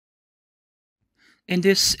In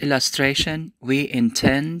this illustration, we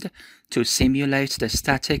intend to simulate the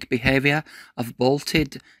static behavior of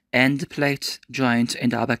bolted end plate joint in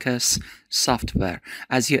the Abaqus software.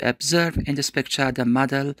 As you observe in this picture, the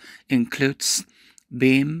model includes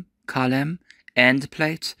beam, column, end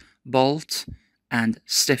plate, bolt, and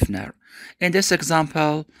stiffener. In this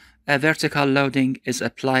example, a vertical loading is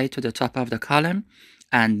applied to the top of the column,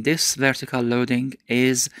 and this vertical loading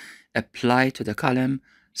is applied to the column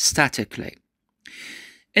statically.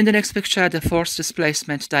 In the next picture, the force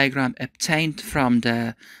displacement diagram obtained from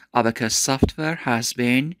the Abaqus software has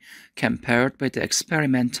been compared with the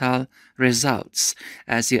experimental results.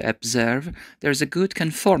 As you observe, there is a good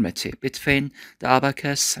conformity between the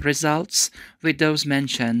Abaqus results with those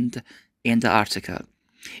mentioned in the article.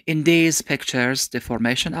 In these pictures, the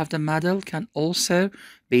formation of the model can also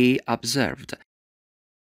be observed.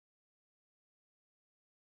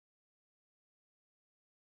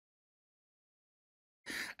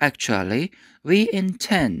 Actually, we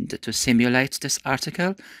intend to simulate this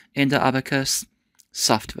article in the Abaqus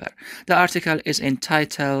software. The article is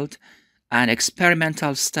entitled An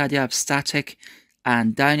Experimental Study of Static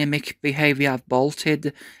and Dynamic Behavior of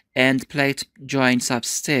Bolted End Plate Joints of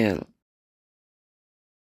Steel.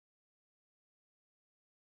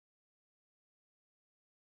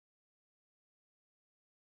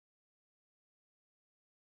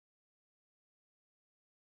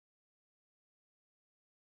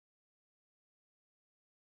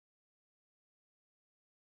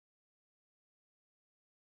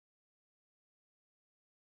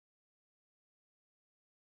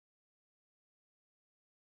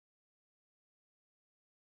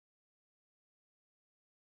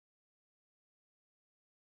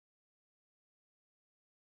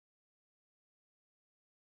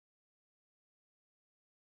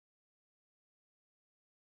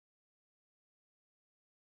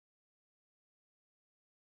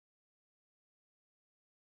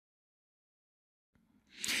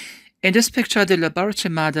 In this picture, the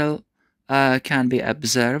laboratory model can be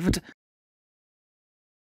observed.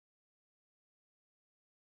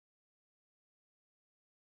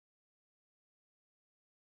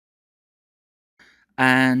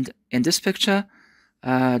 And in this picture,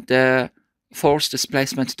 the force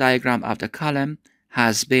displacement diagram of the column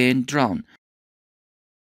has been drawn.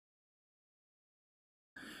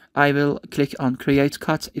 I will click on Create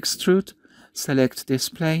Cut Extrude, select this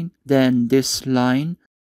plane, then this line,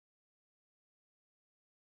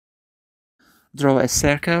 draw a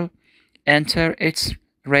circle, enter its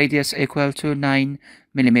radius equal to 9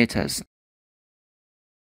 millimeters.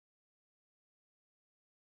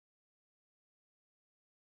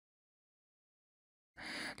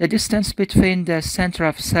 The distance between the center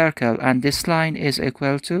of circle and this line is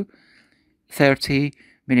equal to 30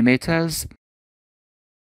 millimeters.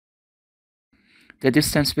 The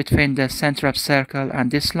distance between the center of circle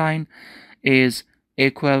and this line is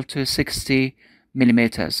equal to 60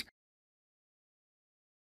 millimeters.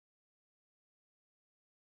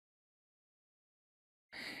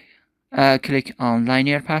 Click on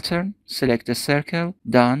linear pattern, select the circle,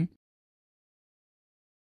 done.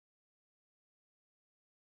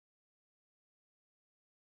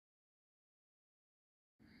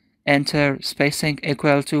 Enter spacing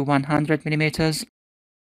equal to 100 millimeters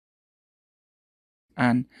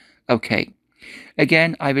and OK.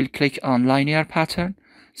 Again, I will click on linear pattern,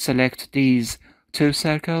 select these two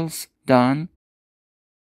circles, done.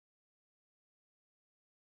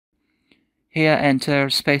 Here enter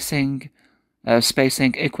spacing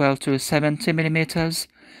equal to 70 millimeters,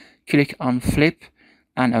 click on flip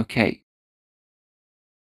and OK.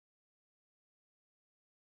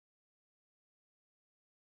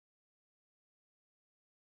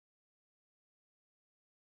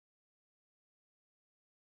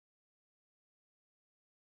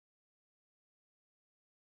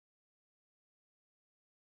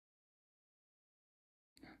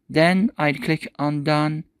 Then I'll click on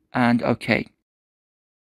done and OK.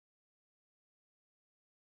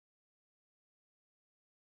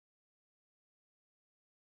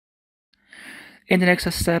 In the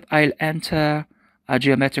next step, I'll enter a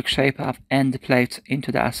geometric shape of end plate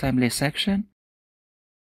into the assembly section.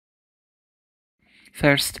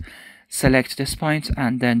 First, select this point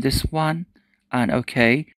and then this one and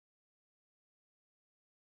OK.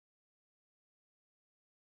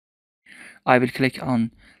 I will click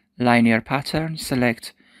on linear pattern,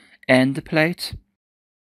 select end plate.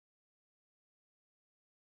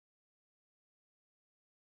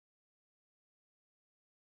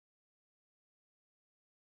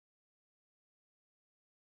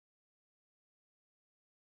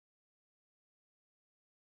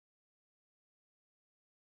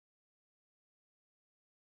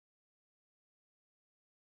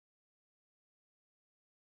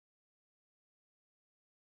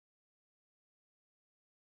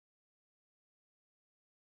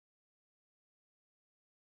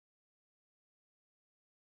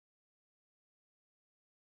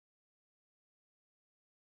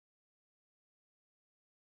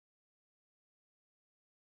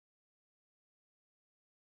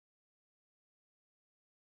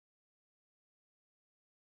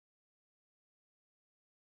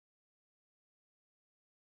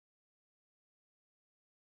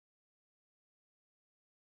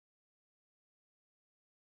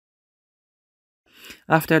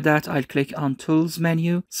 After that, I'll click on Tools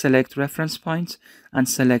menu, select Reference Point, and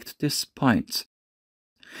select this point.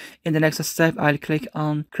 In the next step, I'll click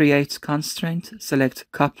on Create Constraint, select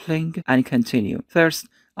Coupling, and continue. First,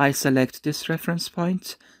 I select this reference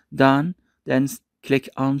point, done, then click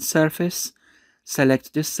on Surface,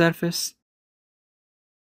 select this surface,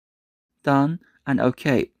 done, and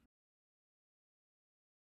OK.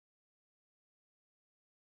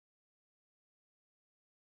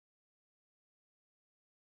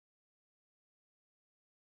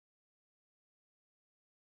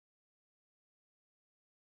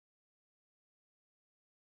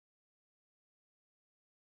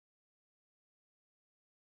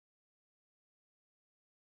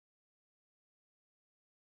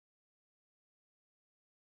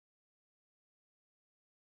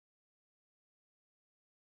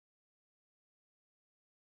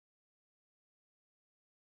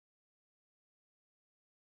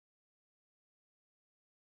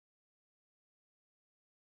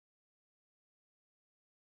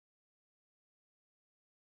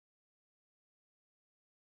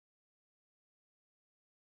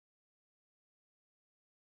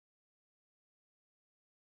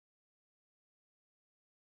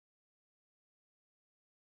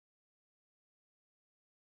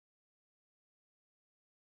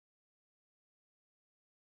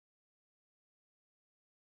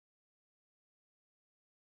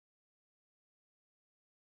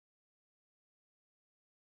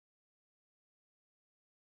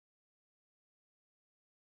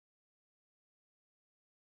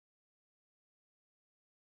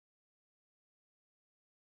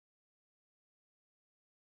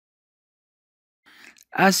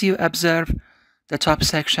 As you observe, the top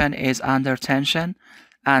section is under tension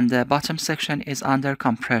and the bottom section is under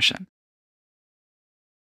compression.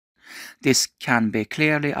 This can be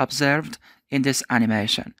clearly observed in this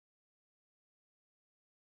animation.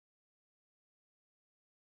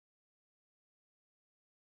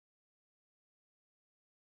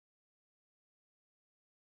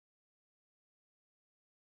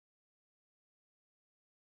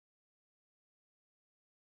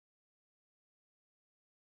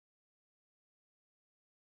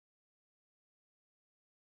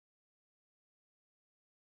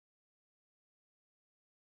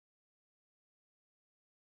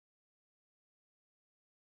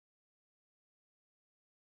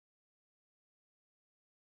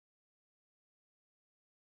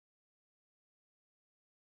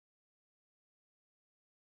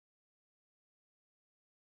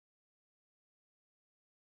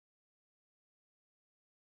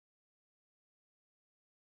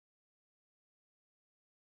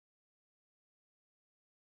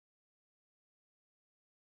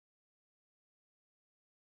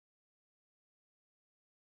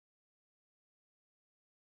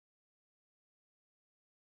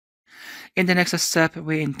 In the next step,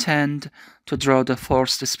 we intend to draw the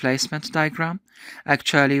force displacement diagram.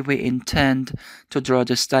 Actually, we intend to draw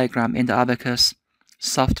this diagram in the Abaqus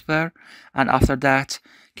software, and after that,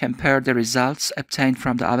 compare the results obtained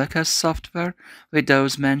from the Abaqus software with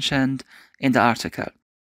those mentioned in the article.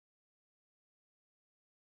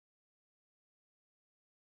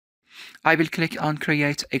 I will click on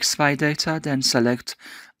Create XY Data, then select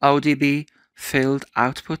ODB Field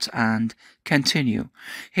Output and Continue.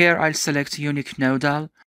 Here I'll select Unique Nodal.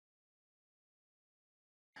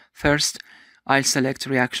 First, I'll select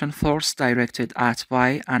Reaction Force directed at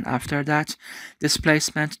Y, and after that,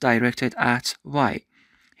 Displacement directed at Y.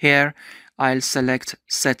 Here, I'll select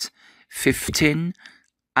Set 15,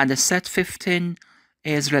 and the Set 15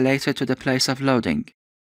 is related to the place of loading.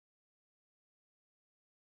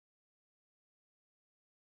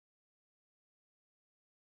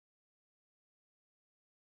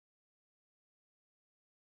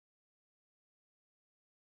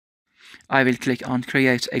 I will click on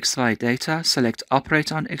Create XY Data, select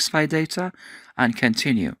Operate on XY Data, and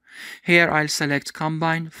Continue. Here I'll select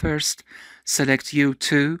Combine first, select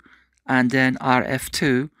U2, and then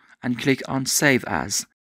RF2, and click on Save As.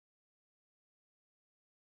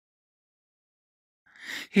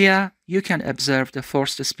 Here you can observe the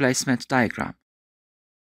force displacement diagram.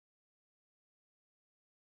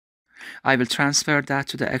 I will transfer that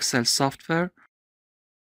to the Excel software.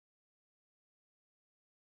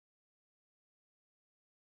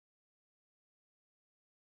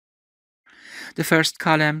 The first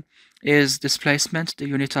column is displacement, the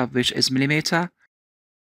unit of which is millimeter.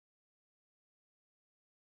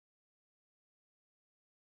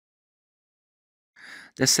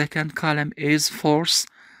 The second column is force,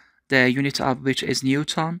 the unit of which is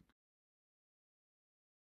Newton.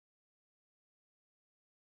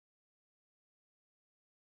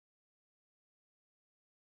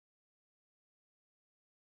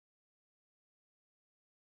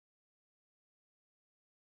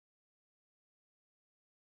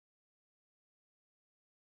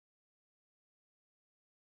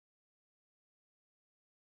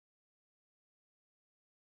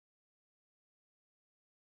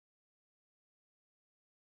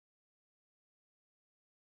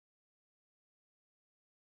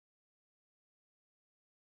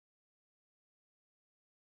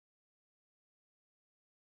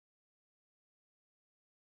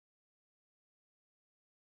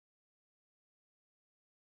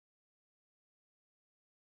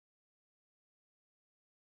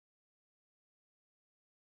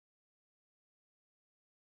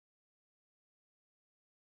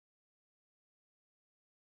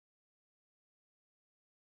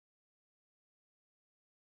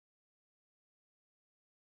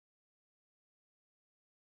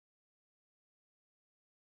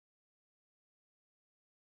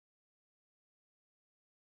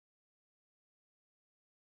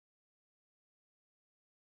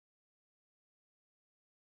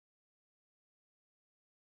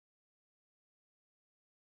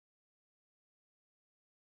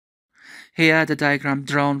 Here, the diagram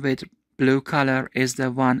drawn with blue color is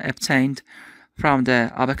the one obtained from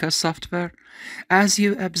the Abaqus software. As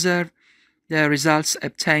you observe, the results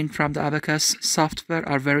obtained from the Abaqus software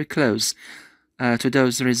are very close to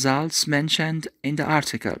those results mentioned in the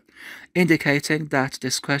article, indicating that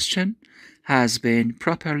this question has been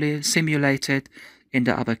properly simulated in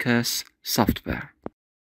the Abaqus software.